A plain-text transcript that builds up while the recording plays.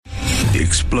The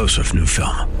explosive new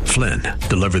film, Flynn,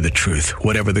 deliver the truth,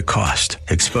 whatever the cost,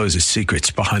 exposes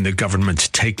secrets behind the government's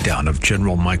takedown of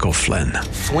General Michael Flynn.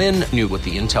 Flynn knew what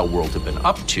the intel world had been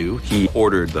up to. He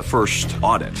ordered the first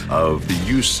audit of the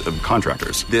use of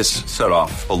contractors. This set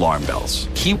off alarm bells.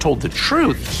 He told the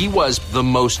truth. He was the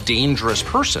most dangerous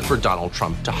person for Donald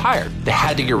Trump to hire. They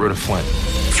had to get rid of Flynn.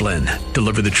 Flynn,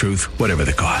 deliver the truth, whatever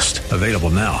the cost. Available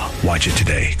now. Watch it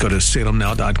today. Go to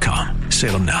salemnow.com.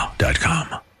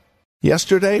 salemnow.com.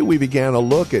 Yesterday, we began a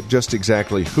look at just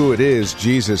exactly who it is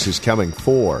Jesus is coming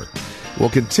for. We'll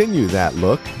continue that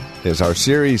look as our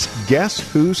series,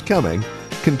 Guess Who's Coming,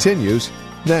 continues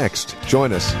next.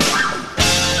 Join us.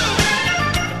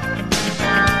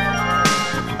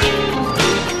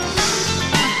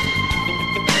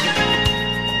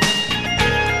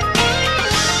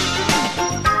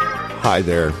 Hi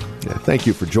there. Thank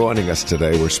you for joining us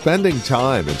today. We're spending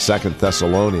time in 2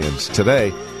 Thessalonians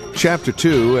today, chapter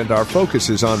 2, and our focus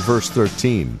is on verse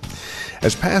 13.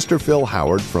 As Pastor Phil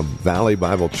Howard from Valley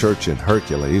Bible Church in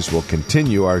Hercules will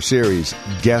continue our series,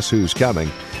 Guess Who's Coming,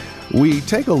 we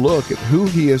take a look at who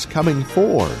he is coming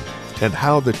for and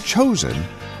how the chosen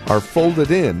are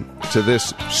folded in to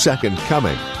this second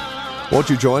coming. Won't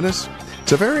you join us?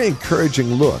 It's a very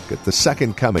encouraging look at the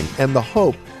second coming and the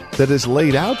hope that is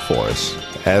laid out for us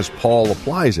as Paul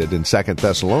applies it in 2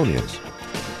 Thessalonians.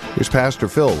 Here's Pastor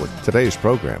Phil with today's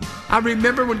program. I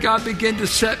remember when God began to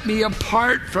set me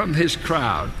apart from his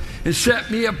crowd and set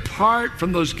me apart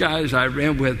from those guys I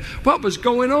ran with. What was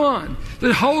going on?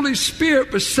 The Holy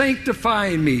Spirit was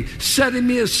sanctifying me, setting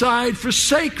me aside for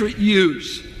sacred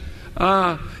use.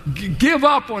 Give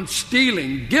up on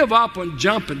stealing. Give up on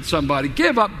jumping somebody.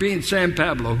 Give up being San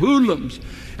Pablo hoodlums.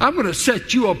 I'm going to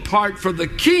set you apart for the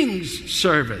King's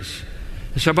service.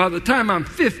 So by the time I'm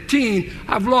 15,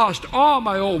 I've lost all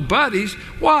my old buddies.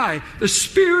 Why? The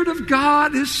Spirit of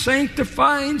God is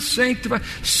sanctifying,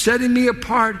 setting me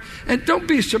apart. And don't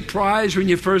be surprised when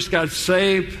you first got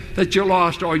saved that you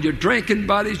lost all your drinking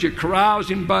buddies, your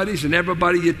carousing buddies, and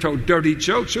everybody you told dirty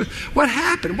jokes with. What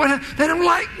happened? They don't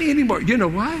like me anymore. You know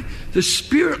why? The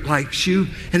Spirit likes you,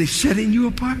 and He's setting you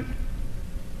apart.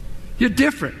 You're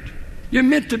different. You're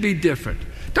meant to be different.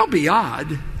 Don't be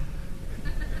odd.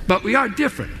 But we are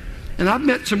different. And I've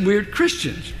met some weird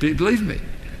Christians, believe me.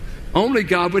 Only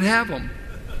God would have them.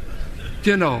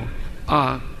 You know,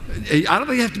 I don't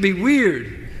think you have to be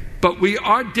weird, but we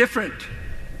are different.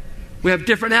 We have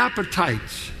different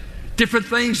appetites. Different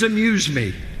things amuse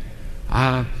me.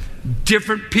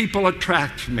 Different people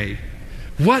attract me.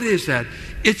 What is that?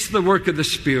 It's the work of the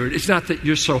Spirit. It's not that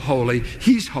you're so holy.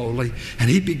 He's holy. And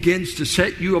He begins to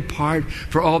set you apart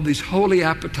for all these holy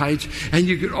appetites. And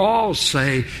you could all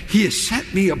say, He has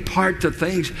set me apart to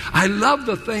things. I love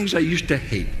the things I used to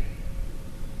hate.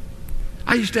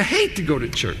 I used to hate to go to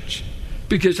church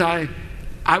because I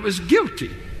was guilty.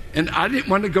 And I didn't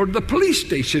want to go to the police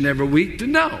station every week to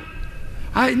know.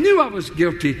 I knew I was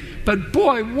guilty. But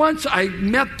boy, once I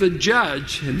met the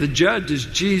judge, and the judge is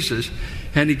Jesus,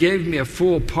 and He gave me a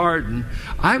full pardon,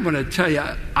 I'm going to tell you,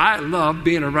 I love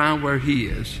being around where He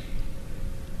is.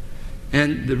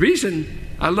 And the reason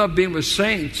I love being with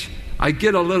saints, I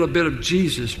get a little bit of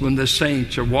Jesus when the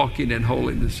saints are walking in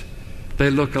holiness. They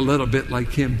look a little bit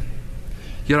like Him.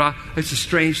 You know, it's a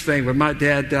strange thing. When my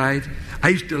dad died, I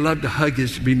used to love to hug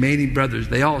his remaining brothers.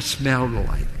 They all smelled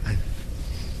alike.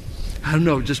 I don't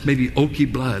know, just maybe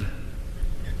oaky blood.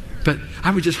 But I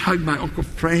would just hug my Uncle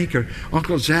Frank or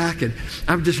Uncle Zach, and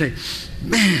I would just say,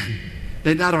 man,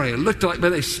 they not only looked alike, but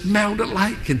they smelled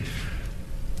alike. And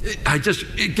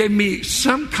it gave me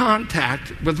some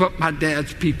contact with what my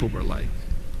dad's people were like.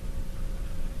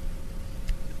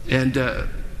 And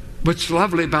what's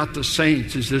lovely about the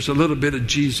saints is there's a little bit of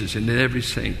Jesus in every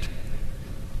saint.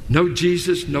 No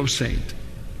Jesus, no saint.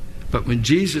 But when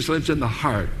Jesus lives in the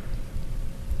heart,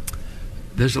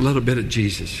 there's a little bit of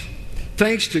Jesus.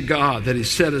 Thanks to God that He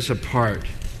set us apart.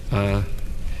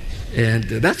 And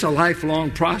that's a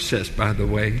lifelong process, by the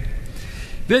way.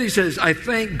 Then he says, I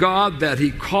thank God that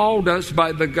He called us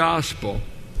by the gospel.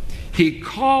 He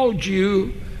called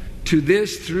you to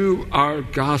this through our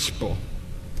gospel.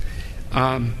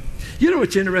 You know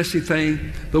what's an interesting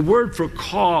thing? The word for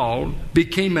called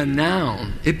became a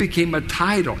noun. It became a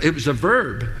title. It was a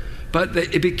verb, but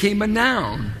it became a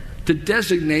noun to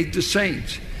designate the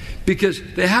saints. Because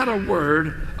they had a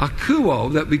word,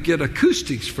 akuo, that we get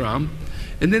acoustics from,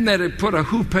 and then they'd put a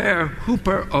huper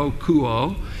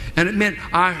okuo, and it meant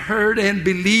I heard and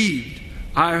believed.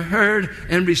 I heard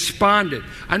and responded.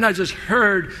 I not just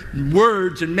heard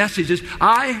words and messages.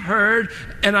 I heard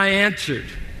and I answered.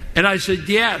 And I said,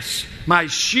 yes, my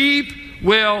sheep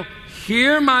will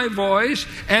hear my voice,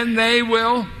 and they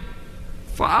will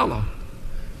follow.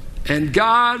 And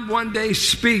God one day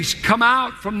speaks, come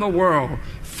out from the world,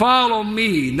 follow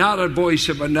me, not a voice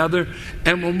of another.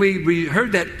 And when we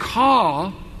heard that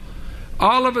call,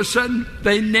 all of a sudden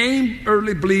they named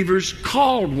early believers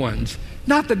called ones.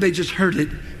 Not that they just heard it,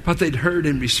 but they'd heard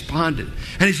and responded.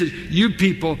 And he says, you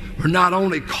people were not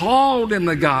only called in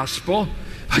the gospel,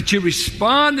 but you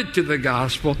responded to the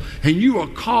gospel, and you are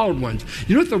called ones.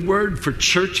 You know what the word for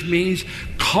church means?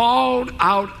 Called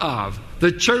out of.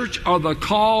 The church are the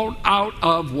called out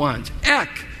of ones. Ek,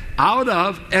 out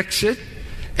of, exit,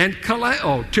 and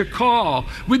kaleo, to call.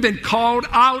 We've been called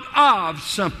out of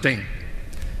something.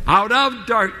 Out of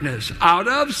darkness, out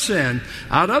of sin,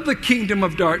 out of the kingdom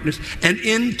of darkness, and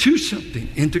into something,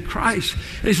 into Christ.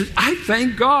 And he says, I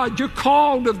thank God you're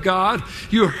called of God.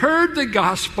 You heard the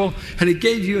gospel, and he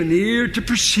gave you an ear to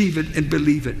perceive it and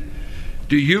believe it.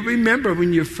 Do you remember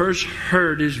when you first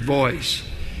heard his voice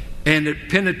and it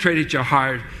penetrated your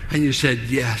heart and you said,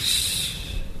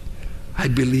 yes, I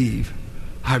believe,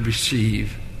 I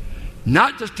receive.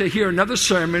 Not just to hear another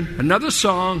sermon, another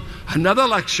song, another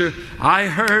lecture. I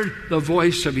heard the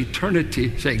voice of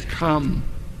eternity saying, come,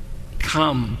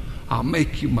 come, I'll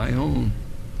make you my own.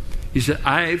 He said,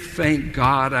 I thank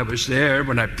God I was there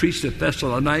when I preached at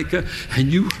Thessalonica,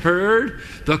 and you heard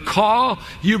the call,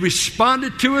 you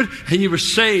responded to it, and you were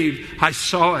saved. I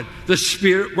saw it. The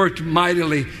Spirit worked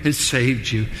mightily and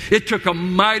saved you. It took a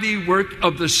mighty work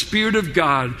of the Spirit of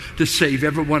God to save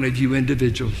every one of you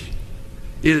individuals.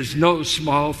 It is no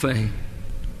small thing.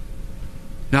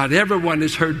 Not everyone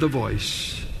has heard the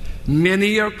voice.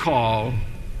 Many are called,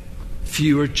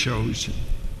 few are chosen.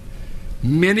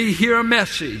 Many hear a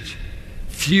message,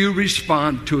 few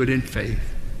respond to it in faith.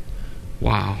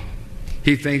 Wow.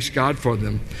 He thanks God for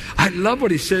them. I love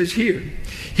what he says here.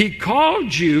 He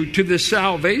called you to this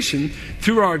salvation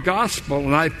through our gospel,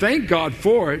 and I thank God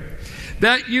for it,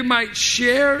 that you might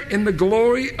share in the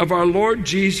glory of our Lord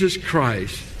Jesus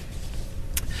Christ.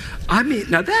 I mean,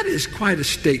 now that is quite a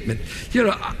statement. You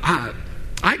know,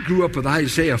 I grew up with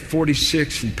Isaiah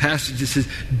 46 and passages that says,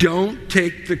 don't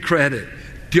take the credit.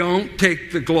 Don't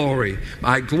take the glory.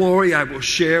 My glory I will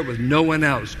share with no one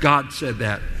else. God said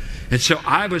that. And so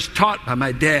I was taught by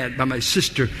my dad, by my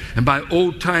sister, and by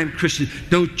old-time Christians,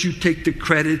 don't you take the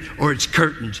credit or it's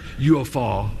curtains. You'll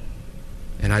fall.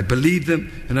 And I believe them,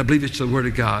 and I believe it's the Word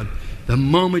of God. The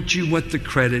moment you want the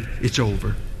credit, it's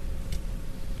over.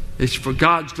 It's for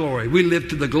God's glory. We live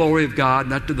to the glory of God,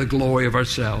 not to the glory of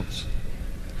ourselves.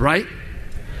 Right?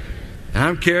 And I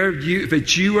don't care if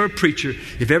it's you or a preacher.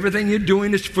 If everything you're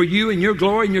doing is for you and your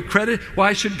glory and your credit,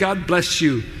 why should God bless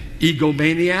you?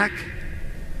 Egomaniac?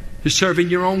 You're serving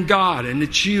your own God, and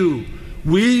it's you.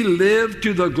 We live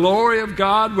to the glory of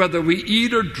God, whether we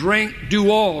eat or drink,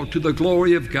 do all to the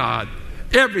glory of God.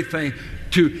 Everything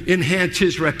to enhance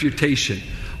his reputation.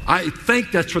 I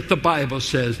think that's what the Bible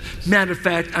says. Matter of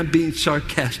fact, I'm being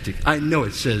sarcastic. I know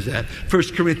it says that.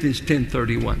 1 Corinthians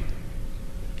 10:31.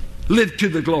 Live to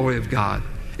the glory of God.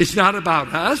 It's not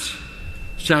about us.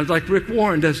 Sounds like Rick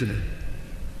Warren, doesn't it?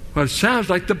 Well, it sounds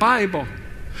like the Bible.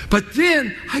 But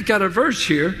then I got a verse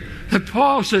here that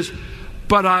Paul says,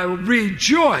 but I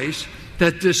rejoice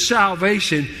that this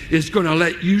salvation is going to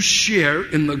let you share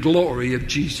in the glory of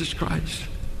Jesus Christ.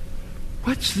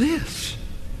 What's this?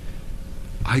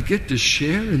 I get to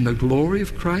share in the glory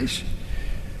of Christ?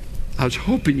 I was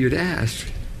hoping you'd ask.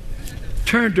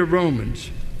 Turn to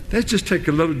Romans. Let's just take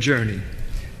a little journey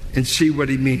and see what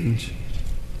he means.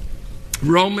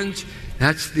 Romans,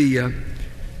 that's the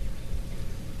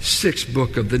 6th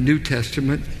book of the New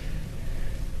Testament.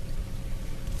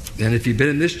 And if you've been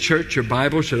in this church, your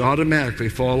Bible should automatically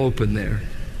fall open there.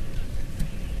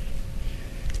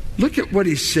 Look at what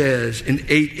he says in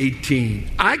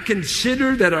 8:18. I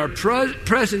consider that our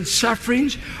present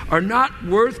sufferings are not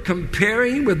worth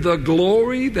comparing with the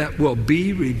glory that will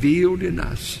be revealed in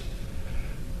us.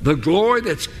 The glory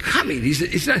that's coming.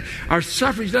 He's not, our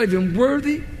suffering is not even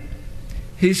worthy.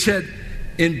 He said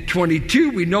in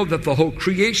 22, we know that the whole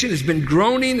creation has been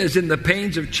groaning as in the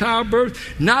pains of childbirth.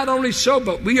 Not only so,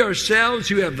 but we ourselves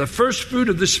who have the first fruit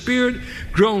of the Spirit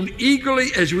groan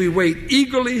eagerly as we wait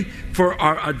eagerly for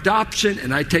our adoption.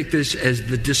 And I take this as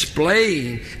the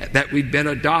displaying that we've been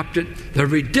adopted, the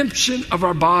redemption of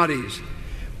our bodies.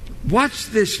 Watch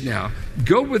this now.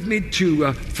 Go with me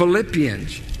to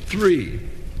Philippians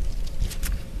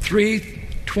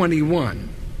 3:21.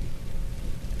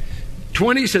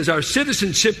 20 says our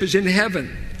citizenship is in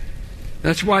heaven.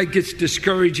 That's why it gets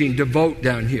discouraging to vote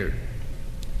down here.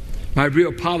 My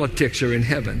real politics are in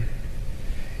heaven.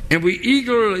 And we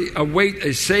eagerly await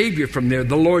a Savior from there,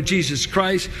 the Lord Jesus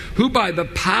Christ, who by the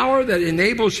power that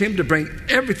enables him to bring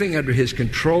everything under his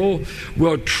control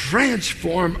will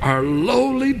transform our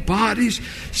lowly bodies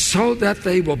so that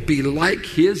they will be like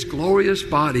his glorious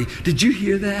body. Did you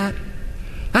hear that?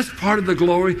 That's part of the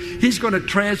glory. He's going to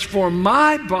transform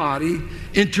my body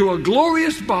into a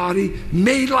glorious body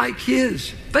made like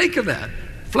his. Think of that.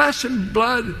 Flesh and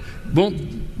blood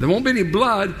there won't be any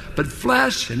blood, but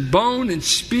flesh and bone and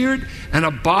spirit, and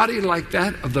a body like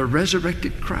that of the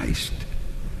resurrected Christ.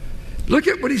 Look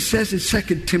at what he says in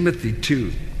 2 Timothy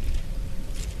 2,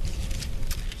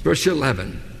 verse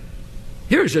 11.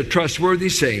 Here's a trustworthy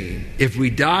saying: if we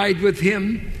died with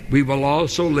him, we will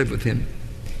also live with him.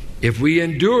 If we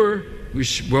endure, we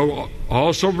will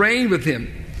also reign with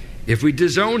him. If we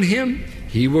disown him,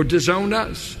 he will disown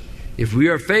us. If we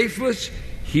are faithless,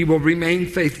 he will remain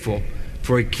faithful,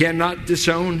 for he cannot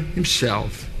disown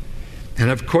himself. And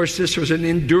of course, this was an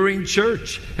enduring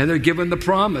church, and they're given the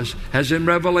promise, as in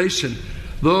Revelation,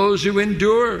 those who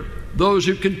endure, those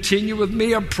who continue with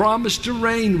me, are promised to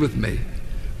reign with me,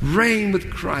 reign with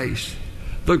Christ.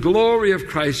 The glory of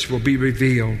Christ will be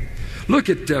revealed. Look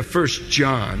at 1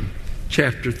 John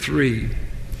chapter 3.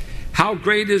 How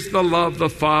great is the love the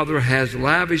Father has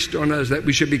lavished on us, that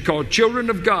we should be called children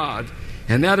of God.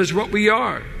 And that is what we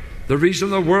are. The reason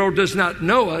the world does not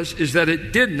know us is that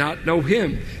it did not know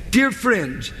him. Dear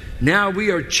friends, now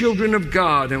we are children of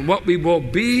God, and what we will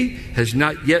be has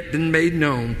not yet been made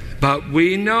known. But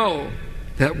we know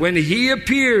that when he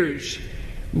appears,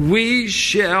 we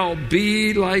shall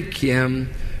be like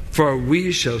him, for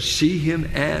we shall see him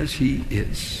as he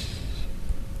is.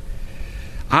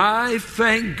 I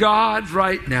thank God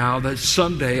right now that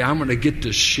someday I'm going to get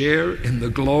to share in the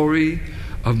glory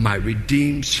of my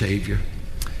redeemed Savior.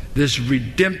 This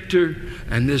Redemptor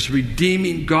and this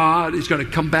redeeming God is going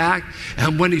to come back,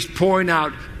 and when he's pouring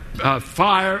out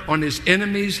fire on his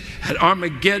enemies at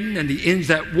Armageddon, and he ends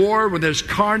that war when there's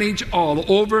carnage all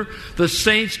over, the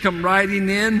saints come riding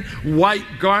in,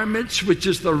 white garments, which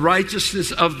is the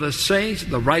righteousness of the saints,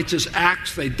 the righteous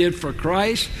acts they did for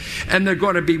Christ, and they're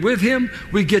going to be with him.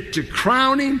 We get to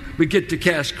crown him. We get to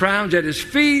cast crowns at his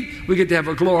feet. We get to have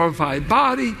a glorified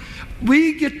body.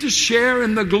 We get to share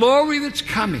in the glory that's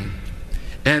coming.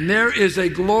 And there is a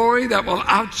glory that will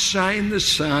outshine the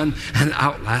sun and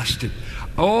outlast it.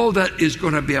 Oh, that is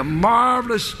going to be a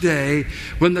marvelous day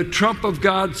when the trump of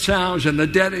God sounds and the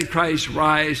dead in Christ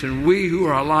rise, and we who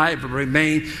are alive and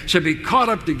remain shall be caught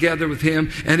up together with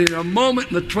him, and in a moment,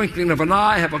 in the twinkling of an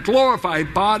eye, have a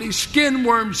glorified body, skin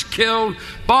worms killed,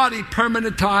 body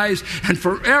permanentized, and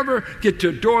forever get to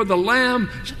adore the Lamb,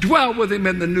 dwell with him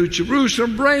in the New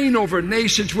Jerusalem, reign over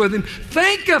nations with him.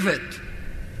 Think of it.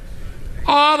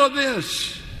 All of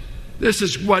this. This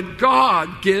is what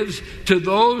God gives to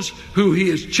those who he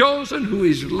has chosen, who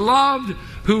he's loved,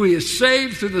 who he has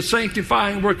saved through the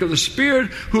sanctifying work of the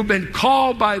Spirit, who've been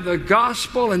called by the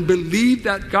gospel and believe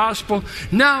that gospel.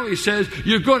 Now he says,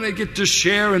 you're going to get to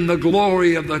share in the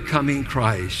glory of the coming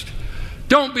Christ.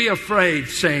 Don't be afraid,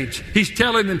 saints. He's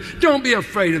telling them, don't be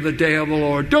afraid of the day of the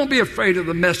Lord. Don't be afraid of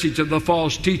the message of the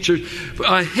false teachers.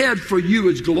 Ahead for you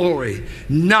is glory,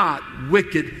 not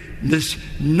wickedness,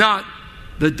 not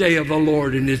the day of the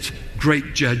Lord and its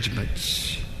great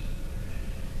judgments.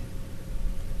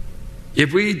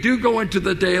 If we do go into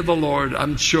the day of the Lord,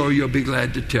 I'm sure you'll be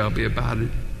glad to tell me about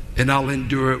it, and I'll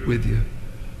endure it with you.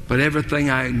 But everything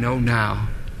I know now,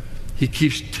 he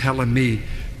keeps telling me,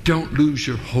 don't lose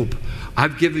your hope.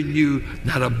 I've given you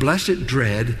not a blessed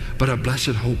dread, but a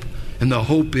blessed hope. And the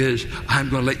hope is, I'm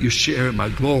going to let you share in my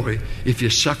glory. If you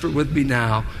suffer with me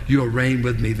now, you'll reign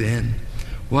with me then.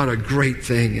 What a great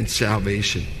thing in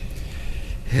salvation.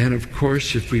 And of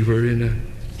course, if we were in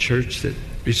a church that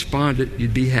responded,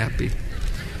 you'd be happy.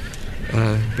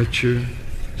 But you're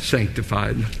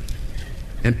sanctified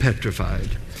and petrified.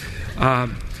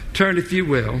 Turn, if you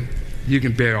will. You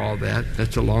can bear all that.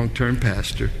 That's a long-term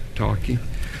pastor talking.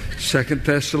 2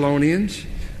 Thessalonians.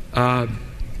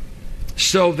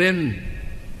 So then,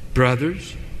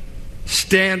 brothers,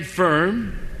 stand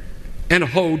firm and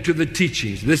hold to the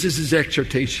teachings. This is his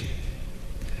exhortation.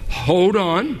 Hold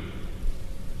on.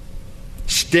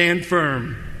 Stand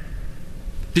firm.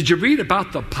 Did you read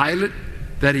about the pilot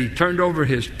that he turned over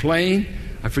his plane?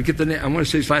 I forget the name. I want to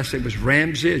say his last name was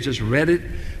Ramsey. I just read it.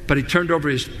 But he turned over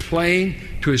his plane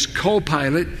to his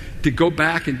co-pilot to go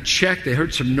back and check. They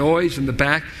heard some noise in the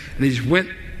back. And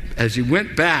as he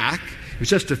went back, it was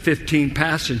just a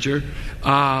 15-passenger,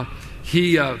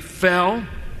 he fell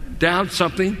down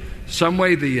some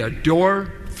way the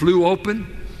door flew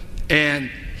open, and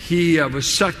he was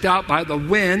sucked out by the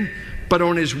wind. But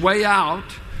on his way out,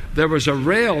 there was a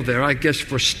rail there, I guess,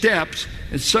 for steps.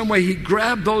 In some way, he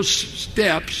grabbed those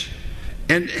steps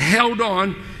and held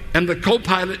on, and the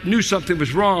co-pilot knew something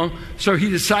was wrong, so he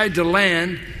decided to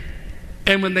land.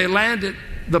 And when they landed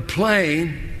the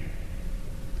plane,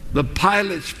 the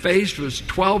pilot's face was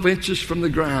 12 inches from the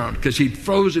ground because he'd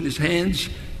frozen his hands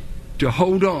to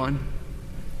hold on.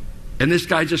 And this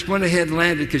guy just went ahead and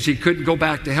landed because he couldn't go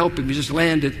back to help him. He just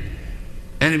landed.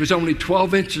 And he was only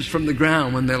 12 inches from the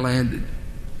ground when they landed.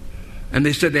 And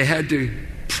they said they had to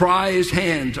pry his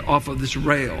hands off of this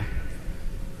rail.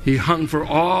 He hung for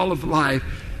all of life.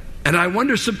 And I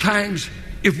wonder sometimes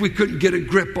if we couldn't get a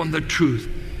grip on the truth.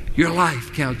 Your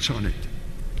life counts on it.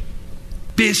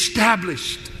 Be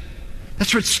established.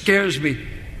 That's what scares me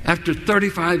after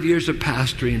 35 years of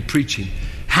pastoring and preaching.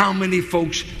 How many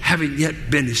folks haven't yet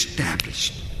been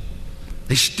established?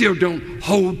 They still don't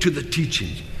hold to the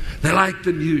teachings. They like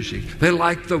the music. They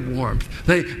like the warmth.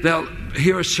 They'll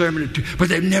hear a sermon or two, but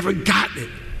they've never gotten it.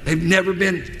 They've never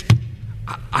been,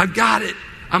 I got it.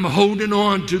 I'm holding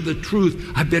on to the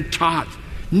truth I've been taught.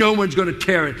 No one's going to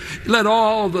tear it. Let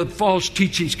all the false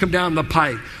teachings come down the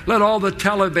pike. Let all the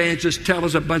televangelists tell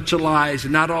us a bunch of lies,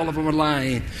 and not all of them are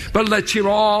lying. But let's hear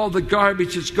all the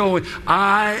garbage that's going.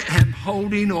 I am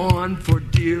holding on for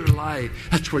dear life.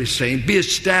 That's what he's saying. Be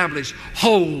established.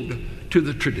 Hold to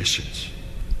the traditions.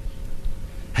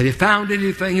 Have you found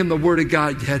anything in the Word of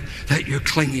God yet that you're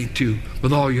clinging to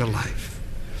with all your life?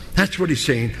 That's what he's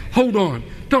saying. Hold on.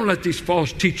 Don't let these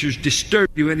false teachers disturb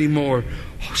you anymore.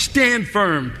 Stand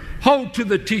firm. Hold to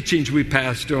the teachings we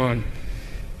passed on.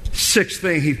 Sixth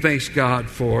thing he thanks God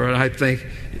for, and I think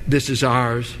this is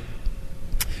ours.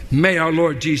 May our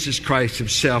Lord Jesus Christ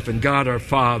himself and God our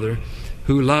Father,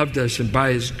 who loved us and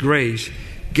by his grace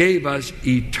gave us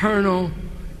eternal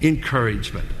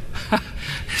encouragement.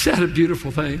 Is that a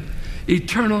beautiful thing?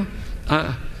 Eternal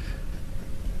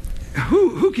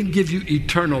Who can give you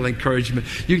eternal encouragement?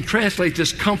 You can translate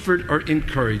this comfort or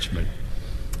encouragement.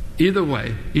 Either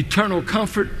way, eternal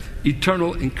comfort,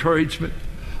 eternal encouragement.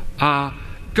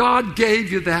 God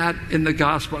gave you that in the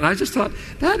gospel. And I just thought,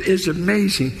 that is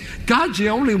amazing. God's the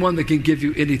only one that can give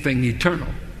you anything eternal.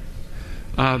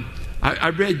 I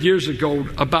read years ago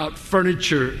about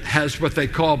furniture has what they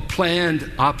call planned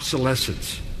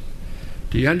obsolescence.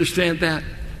 Do you understand that?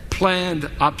 Planned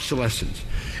obsolescence.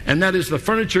 And that is, the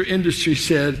furniture industry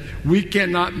said, we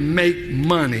cannot make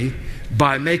money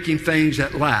by making things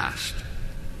that last.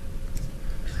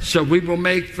 So we will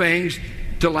make things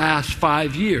to last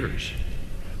 5 years.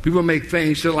 We will make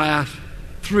things to last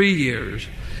 3 years.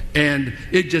 And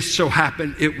it just so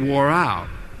happened it wore out.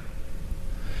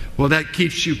 Well, that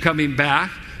keeps you coming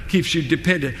back, keeps you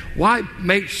dependent. Why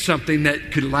make something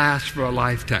that could last for a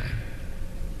lifetime?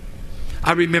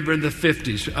 I remember in the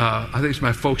 50s, I think it's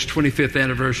my folks' 25th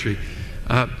anniversary,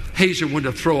 Hazel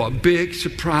wanted to throw a big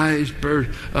surprise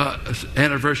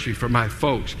anniversary for my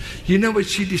folks. You know what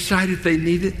she decided they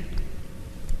needed?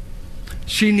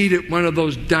 She needed one of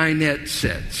those dinette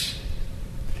sets.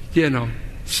 You know,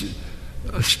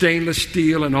 stainless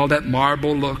steel and all that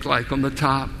marble look like on the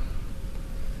top.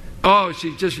 Oh,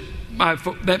 she just, my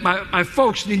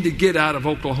folks need to get out of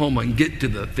Oklahoma and get to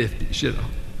the 50s, you know.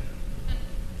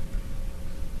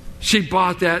 She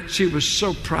bought that. She was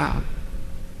so proud.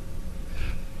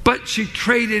 But she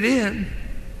traded in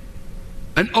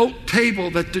an oak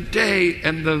table that today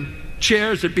and the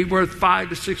chairs would be worth $5,000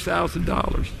 to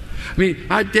 $6,000. I mean,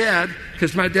 my dad,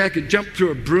 because my dad could jump through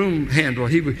a broom handle.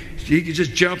 He could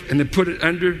just jump and then put it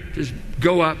under, just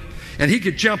go up. And he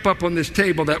could jump up on this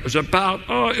table that was about,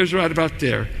 it was right about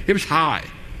there. It was high.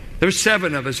 There were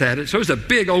 7 of us at it. So it was a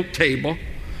big oak table.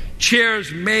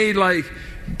 Chairs made like,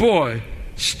 boy,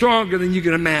 stronger than you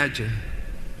can imagine.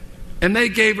 And they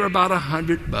gave her about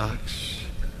 $100.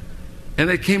 And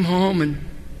they came home and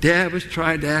Dad was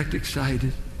trying to act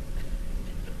excited.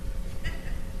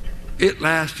 It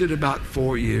lasted about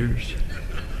 4 years.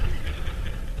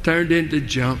 Turned into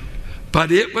junk.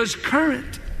 But it was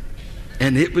current.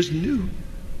 And it was new.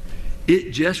 It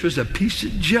just was a piece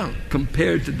of junk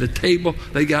compared to the table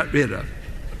they got rid of.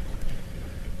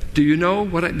 Do you know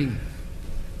what I mean?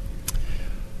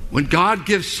 When God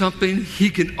gives something, he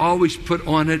can always put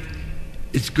on it,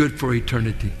 it's good for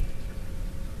eternity.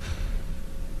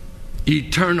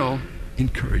 Eternal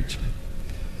encouragement.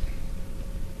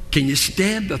 Can you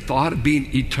stand the thought of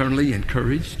being eternally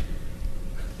encouraged?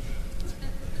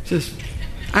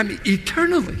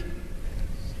 Eternally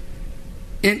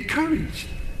encouraged.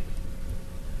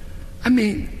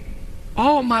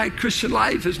 All my Christian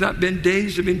life has not been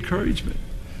days of encouragement.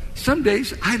 Some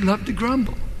days I love to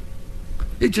grumble.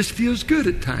 It just feels good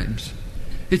at times.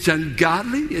 It's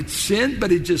ungodly, it's sin,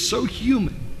 but it's just so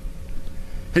human.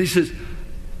 And he says,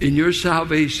 in your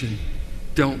salvation,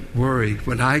 don't worry.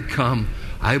 When I come,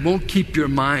 I won't keep your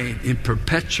mind in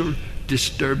perpetual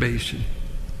disturbation.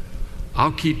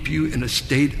 I'll keep you in a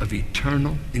state of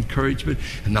eternal encouragement.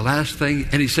 And the last thing,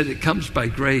 and he said, it comes by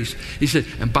grace. He said,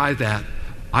 and by that,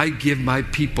 I give my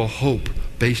people hope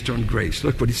based on grace.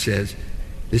 Look what he says.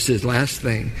 This is last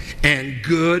thing. And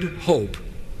good hope.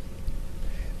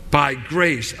 By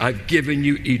grace, I've given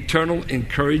you eternal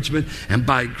encouragement, and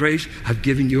by grace, I've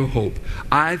given you hope.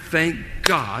 I thank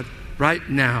God right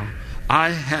now.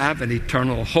 I have an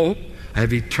eternal hope. I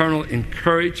have eternal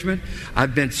encouragement.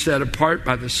 I've been set apart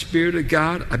by the Spirit of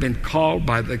God. I've been called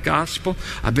by the gospel.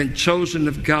 I've been chosen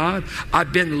of God.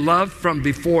 I've been loved from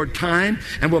before time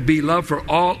and will be loved for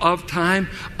all of time.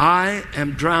 I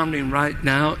am drowning right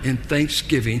now in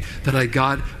thanksgiving that I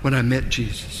got when I met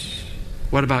Jesus.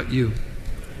 What about you?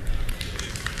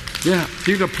 Yeah,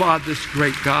 you can applaud this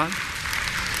great God.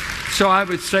 So I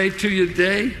would say to you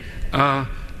today,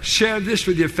 share this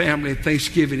with your family at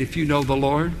Thanksgiving if you know the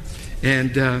Lord.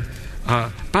 And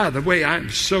by the way,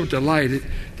 I'm so delighted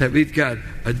that we've got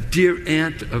a dear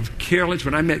aunt of Carolyn's.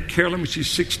 When I met Carolyn when she was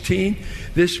 16,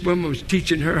 this woman was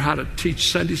teaching her how to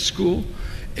teach Sunday school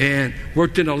and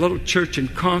worked in a little church in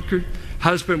Concord.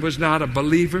 Husband was not a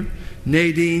believer.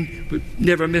 Nadine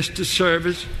never missed a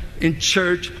service in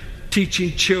church,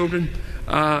 teaching children.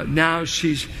 Now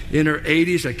she's in her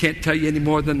 80s. I can't tell you any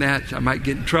more than that. I might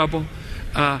get in trouble.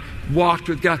 Walked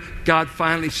with God. God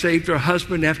finally saved her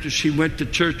husband after she went to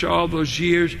church all those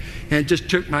years, and just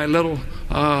took my little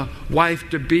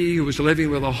wife-to-be who was living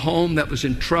with a home that was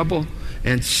in trouble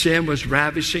and sin was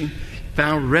ravishing,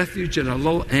 found refuge in a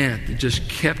little aunt that just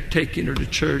kept taking her to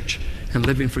church and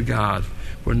living for God.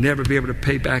 We'll never be able to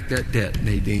pay back that debt,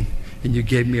 Nadine, and you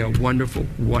gave me a wonderful,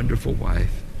 wonderful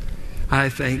wife. I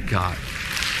thank God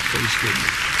for His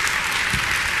goodness.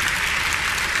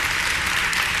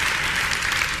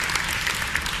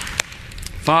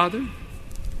 Father,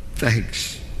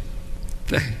 thanks.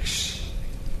 Thanks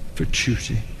for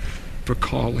choosing, for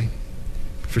calling,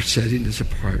 for setting us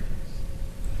apart,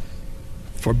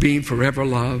 for being forever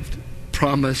loved,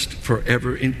 promised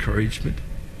forever encouragement,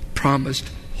 promised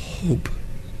hope,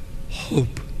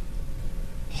 hope,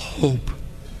 hope.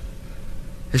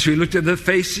 As we looked at the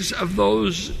faces of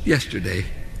those yesterday,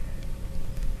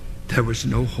 there was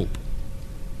no hope.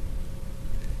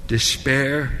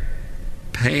 Despair,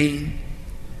 pain,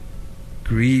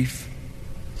 grief,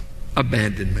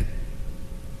 abandonment.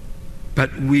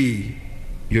 But we,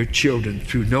 your children,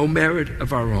 through no merit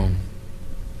of our own,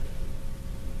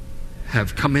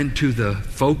 have come into the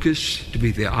focus to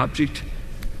be the object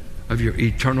of your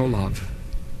eternal love.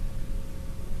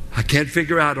 I can't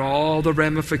figure out all the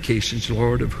ramifications,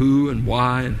 Lord, of who and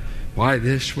why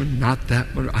this one, not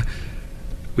that one.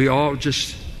 We all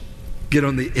just get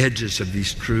on the edges of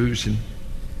these truths and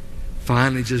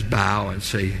finally just bow and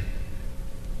say,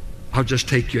 I'll just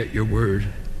take you at your word.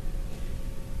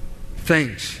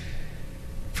 Thanks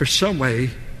for some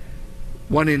way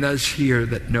wanting us here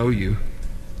that know you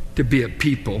to be a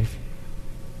people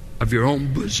of your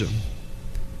own bosom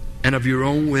and of your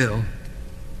own will.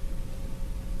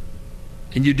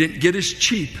 And you didn't get us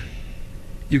cheap.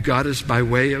 You got us by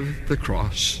way of the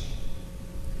cross.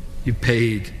 You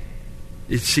paid,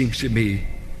 it seems to me,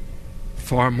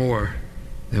 far more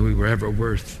than we were ever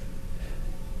worth.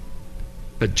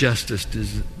 But justice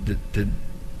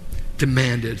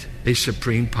demanded a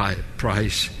supreme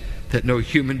price that no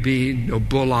human being, no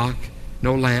bullock,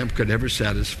 no lamb could ever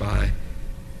satisfy.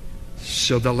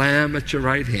 So the Lamb at your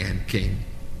right hand came.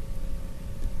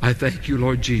 I thank you,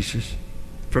 Lord Jesus,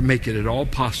 for making it all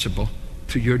possible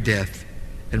through your death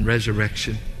and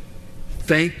resurrection.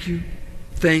 Thank you,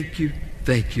 thank you,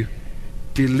 thank you.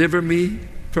 Deliver me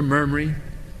from murmuring.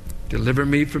 Deliver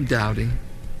me from doubting.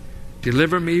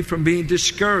 Deliver me from being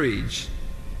discouraged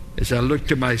as I look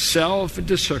to myself and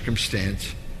to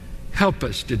circumstance. Help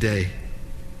us today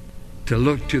to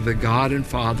look to the God and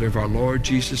Father of our Lord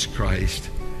Jesus Christ,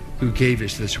 who gave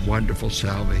us this wonderful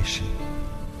salvation.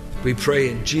 We pray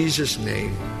in Jesus'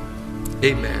 name.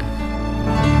 Amen.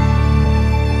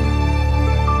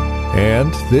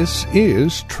 And this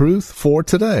is Truth for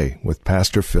Today with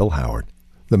Pastor Phil Howard,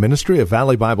 the ministry of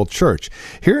Valley Bible Church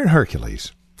here in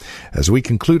Hercules. As we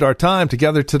conclude our time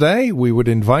together today, we would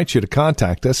invite you to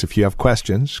contact us if you have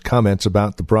questions, comments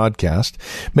about the broadcast.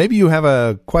 Maybe you have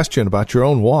a question about your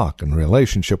own walk and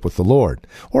relationship with the Lord,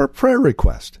 or a prayer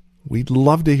request. We'd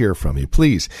love to hear from you.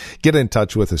 Please get in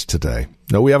touch with us today.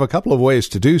 Now, we have a couple of ways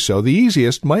to do so. The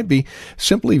easiest might be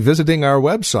simply visiting our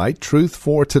website,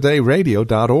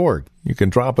 truthfortodayradio.org. You can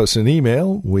drop us an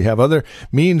email. We have other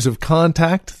means of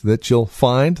contact that you'll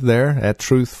find there at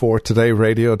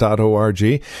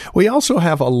truthfortodayradio.org. We also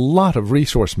have a lot of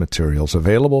resource materials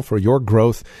available for your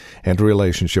growth and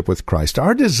relationship with Christ.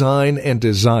 Our design and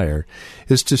desire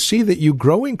is to see that you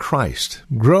grow in Christ,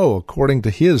 grow according to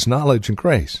His knowledge and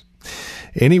grace.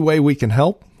 Any way we can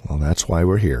help, well, that's why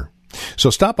we're here. So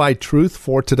stop by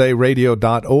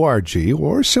truthfortodayradio.org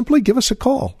or simply give us a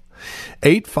call.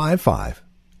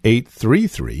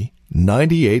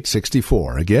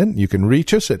 855-833-9864. Again, you can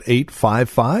reach us at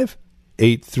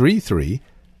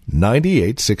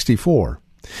 855-833-9864.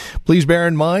 Please bear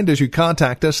in mind as you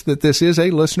contact us that this is a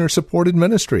listener-supported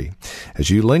ministry. As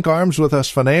you link arms with us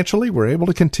financially, we're able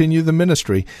to continue the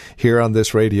ministry here on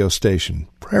this radio station.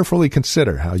 Prayerfully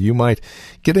consider how you might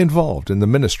get involved in the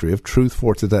ministry of Truth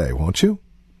for Today, won't you?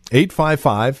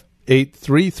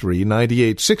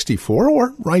 855-833-9864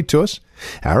 or write to us.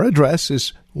 Our address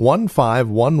is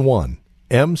 1511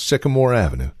 M. Sycamore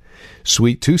Avenue,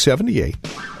 Suite 278,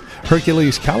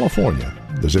 Hercules, California.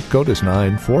 The zip code is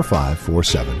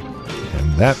 94547.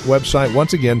 And that website,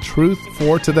 once again,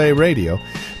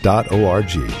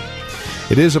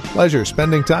 truthfortodayradio.org. It is a pleasure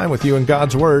spending time with you in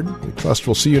God's Word. We trust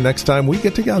we'll see you next time we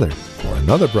get together for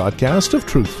another broadcast of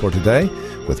Truth for Today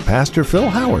with Pastor Phil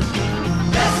Howard.